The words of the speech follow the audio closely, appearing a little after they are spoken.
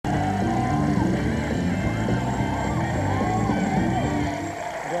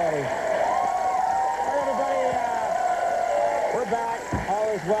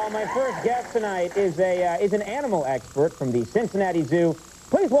my first guest tonight is an animal expert from the Cincinnati Zoo.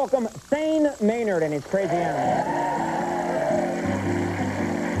 Please welcome Thane Maynard and his crazy animals.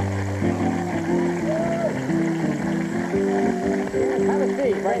 Have a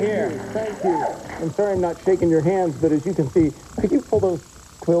seat right here. Thank you. I'm sorry I'm not shaking your hands, but as you can see, could you pull those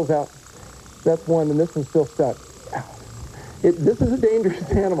quills out? That's one, and this one's still stuck. Ow. This is a dangerous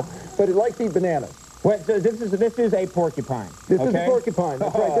animal, but it likes to eat bananas. Wait, so this is a porcupine. This is a porcupine.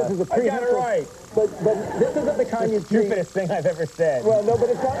 That's right. This is a I got it right. But this isn't the kind you see. The stupidest thing I've ever said. Well, no, but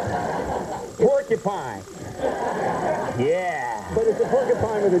it's not. Porcupine. Yeah. But it's a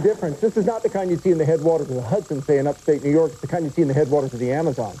porcupine with a difference. This is not the kind you see in the headwaters of the Hudson, say, in upstate New York. It's the kind you see in the headwaters of the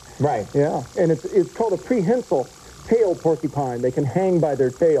Amazon. Right. Yeah. And it's called a prehensile tail porcupine. They can hang by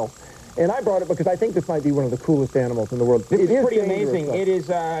their tail. And I brought it because I think this might be one of the coolest animals in the world. This is pretty amazing. It is,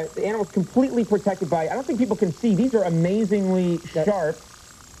 the animal's completely protected by, I don't think people can see, these are amazingly sharp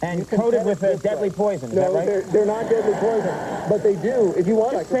and coated with a deadly poison. Is that right? They're not deadly poison, but they do. If you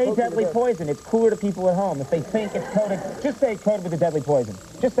want, just say deadly poison. It's cooler to people at home. If they think it's coated, just say coated with a deadly poison.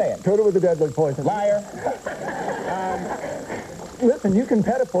 Just say it. Coated with a deadly poison. Liar. Listen, you can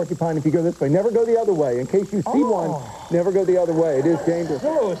pet a porcupine if you go this way. Never go the other way. In case you see one, never go the other way. It is dangerous.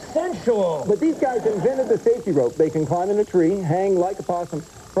 So sensual. But these guys invented the safety rope. They can climb in a tree, hang like a possum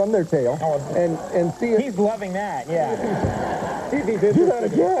from their tail, and see if... He's loving that, yeah. See if he's interested. Do that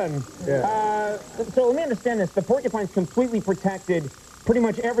again. Yeah. So let me understand this. The porcupine's completely protected pretty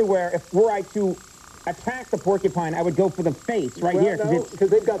much everywhere. If were I to attack the porcupine, I would go for the face right here. Because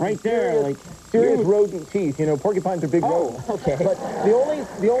they've got right there, like serious rodent teeth. You know, porcupines are big rodents. Okay. But the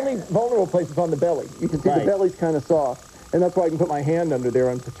only vulnerable place is on the belly. You can see the belly's kind of soft, and that's why I can put my hand under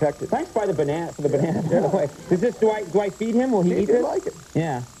there unprotected. Thanks for the banana. By the way, do I feed him? Will he eat it? Like it.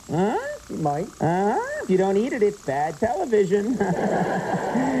 Yeah. He might. If you don't eat it, it's bad television.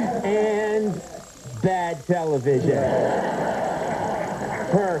 And bad television.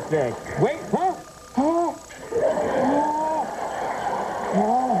 Perfect. Wait.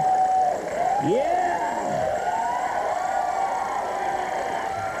 Yeah!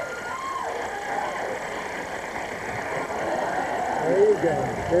 There you go.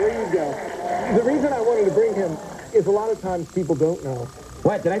 There you go. The reason I wanted to bring him is a lot of times people don't know.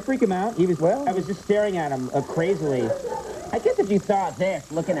 What? Did I freak him out? I was just staring at him crazily. I guess if you saw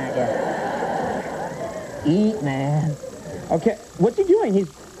this looking at you. Eat, man. Okay. What's he doing?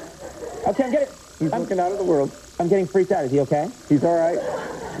 Okay, I'm getting... He's looking out at the world. I'm getting freaked out. Is he okay? He's all right.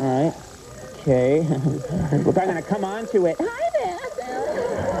 All right. Okay. Look, I'm going to come on to it. Hi there.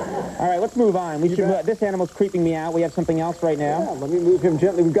 All right, let's move on. This animal's creeping me out. We have something else right now. Yeah, let me move him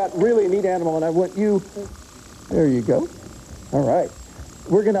gently. We've got really a neat animal, and I want you... There you go. All right.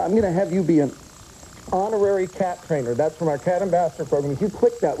 I'm gonna have you be an honorary cat trainer. That's from our cat ambassador program. If you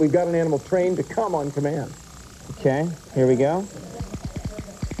click that, we've got an animal trained to come on command. Okay, here we go.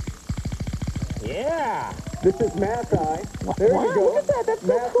 Yeah. This is Maasai. There you go. Look at that. That's so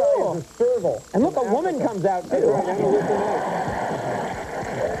cool. Maasai is a serval. And look, a woman comes out, too. That's right. And a little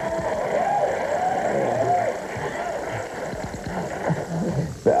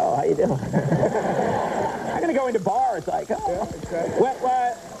So, how you doing? I'm going to go into bars, like, Yeah, exactly.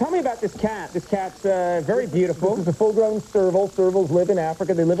 Well, tell me about this cat. This cat's very beautiful. This is a full-grown serval. Servals live in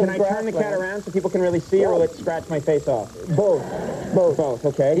Africa. They live in grassland. Can I turn the cat around so people can really see, or will it scratch my face off? Both. Both,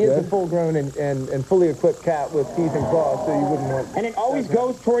 okay. He is a full-grown and fully equipped cat with teeth and claws, so you wouldn't want... And it always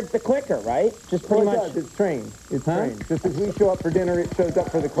goes towards the clicker, right? Just pretty much... It's trained. It's trained. Just as we show up for dinner, it shows up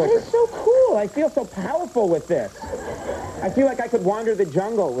for the clicker. That is so cool. I feel so powerful with this. I feel like I could wander the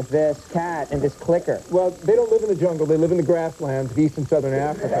jungle with this cat and this clicker. Well, they don't live in the jungle. They live in the grasslands of East and Southern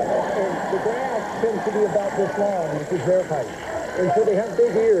Africa. And the grass tends to be about this long, which is their height. And so they have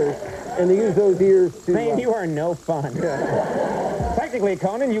big ears, and they use those ears to... Man, you are no fun. Yeah. Technically,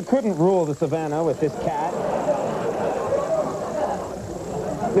 Conan, you couldn't rule the savannah with this cat.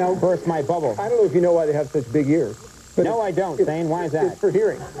 Now, burst my bubble. I don't know if you know why they have such big ears. But no, I don't, Thane. Why is that? It's for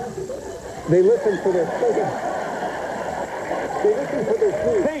hearing. They listen for their... They listen for their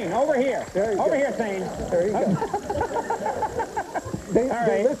food. Thane, over here. Over here, Thane. There you go.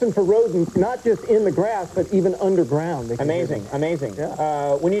 They listen for rodents, not just in the grass, but even underground. Amazing.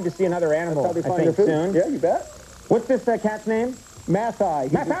 Yeah. We need to see another animal, That's how I they find think, their food. soon. Yeah, you bet. What's this cat's name? Maasai.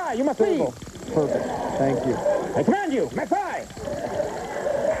 Maasai, you must leave. Perfect. Thank you. I command you, Maasai.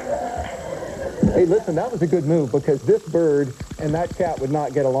 Hey, listen, that was a good move because this bird and that cat would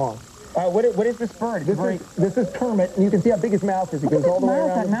not get along. What is this bird? This is Kermit, and you can see how big his mouth is. It goes all the way around.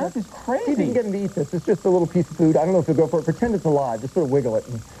 That mouth is crazy. See if you can get him to eat this. It's just a little piece of food. I don't know if he'll go for it. Pretend it's alive. Just sort of wiggle it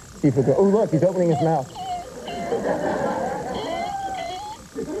and see if he'll go. Oh, look, he's opening his mouth.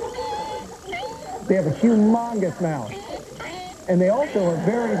 They have a humongous mouth. And they also are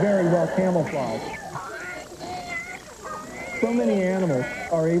very, very well camouflaged. So many animals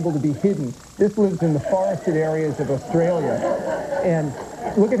are able to be hidden. This lives in the forested areas of Australia. And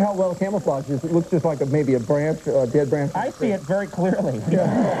look at how well camouflaged it is. It looks just like maybe a branch, a dead branch. I see it very clearly. Yeah.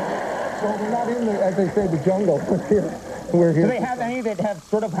 Well, we're not in the, as they say, the jungle. We're here. Do they have any that have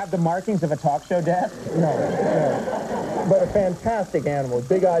sort of have the markings of a talk show death? No. But a fantastic animal.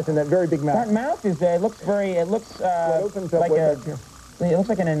 Big eyes and that very big mouth. That mouth is, it looks opens up like it looks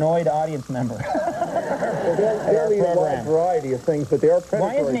like an annoyed audience member. Well, they'll eat a wide variety of things, but they are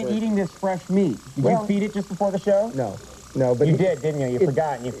predatory. Why isn't it eating this fresh meat? Did you feed it just before the show? No, but you did, didn't you? You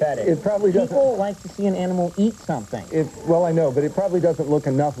forgot and you fed it. It probably doesn't. People like to see an animal eat something. Well, I know, but it probably doesn't look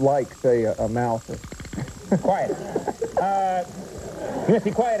enough like, say, a mouse. Quiet. You must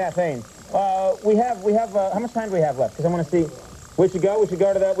be quiet, Thane. We have. How much time do we have left? Because I want to see. We should go to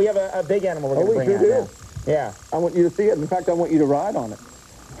the. We have a big animal we're going to bring out now. Yeah. I want you to see it. In fact, I want you to ride on it.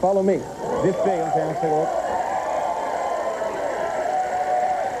 Follow me. This big. Okay, let's take a look.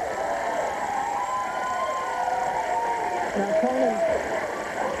 Now, Conan,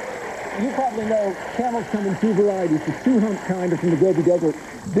 you probably know camels come in two varieties. The two-hump kind are from the Gobi Desert.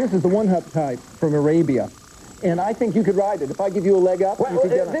 This is the one-hump type from Arabia. And I think you could ride it. If I give you a leg up, you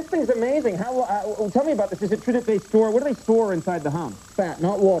could get on. This thing's amazing. How? Tell me about this. Is it true that they store? What do they store inside the hump? Fat,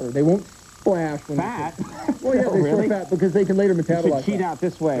 not water. They won't splash when fat. Well, yeah, they store fat because they can later metabolize. You should cheat out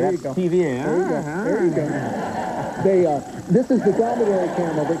this way. There That's you go. TV. There you go. This is the dromedary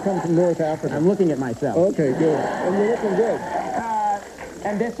camel that comes from North Africa. I'm looking at myself. Okay, good. And you're looking good.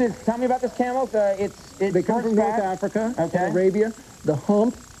 And this is. Tell me about this camel. They come from North Africa, okay. Arabia. The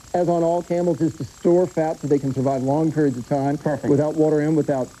hump, as on all camels, is to store fat so they can survive long periods of time without water and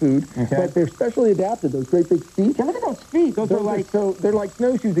without food. Okay. But they're specially adapted. Those great big feet. Yeah, look at those feet. Those are like they're like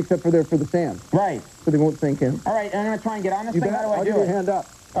snowshoes except for they're for the sand. Right. So they won't sink in. All right, I'm going to try and get on this thing. How do I I'll do give you it? a hand up.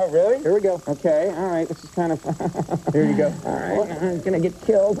 Oh, really? Here we go. Okay. All right. This is kind of. Here you go. All right. I'm going to get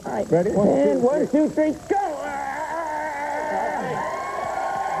killed. All right. Ready? One, two, three, go!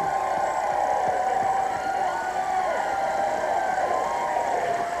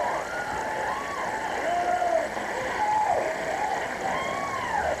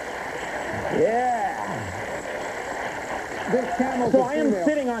 So I am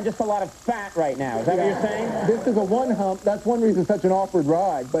sitting on just a lot of fat right now. Is that what you're saying? This is a one hump. That's one reason it's such an awkward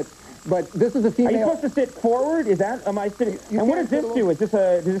ride. But this is a female. Are you supposed to sit forward? Is that? Am I sitting? And what does this do?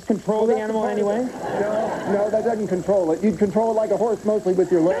 Does this control the animal in any way? No, that doesn't control it. You'd control it like a horse, mostly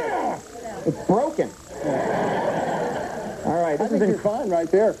with your legs. It's broken. All right, this is you're fine right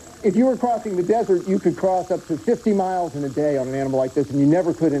there. If you were crossing the desert, you could cross up to 50 miles in a day on an animal like this, and you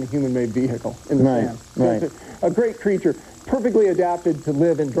never could in a human-made vehicle in the sand. Right. It's a great creature, perfectly adapted to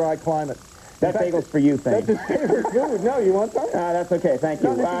live in dry climates. That bagel's for you, Thane. That's his favorite food. No, you want some? That's okay, thank you.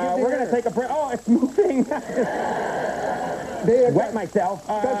 We're going to take a break. Oh, it's moving. They have wet myself.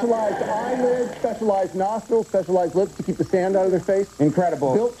 Specialized eyelids, specialized nostrils, specialized lips to keep the sand out of their face.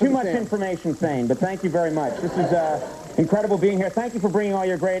 Incredible. Too much information, Thane, but thank you very much. This is incredible being here. Thank you for bringing all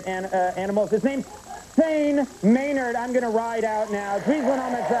your great animals. His name's Thane Maynard. I'm going to ride out now. Please, when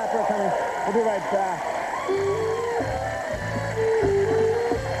I'm at Zapper coming. We'll be right back.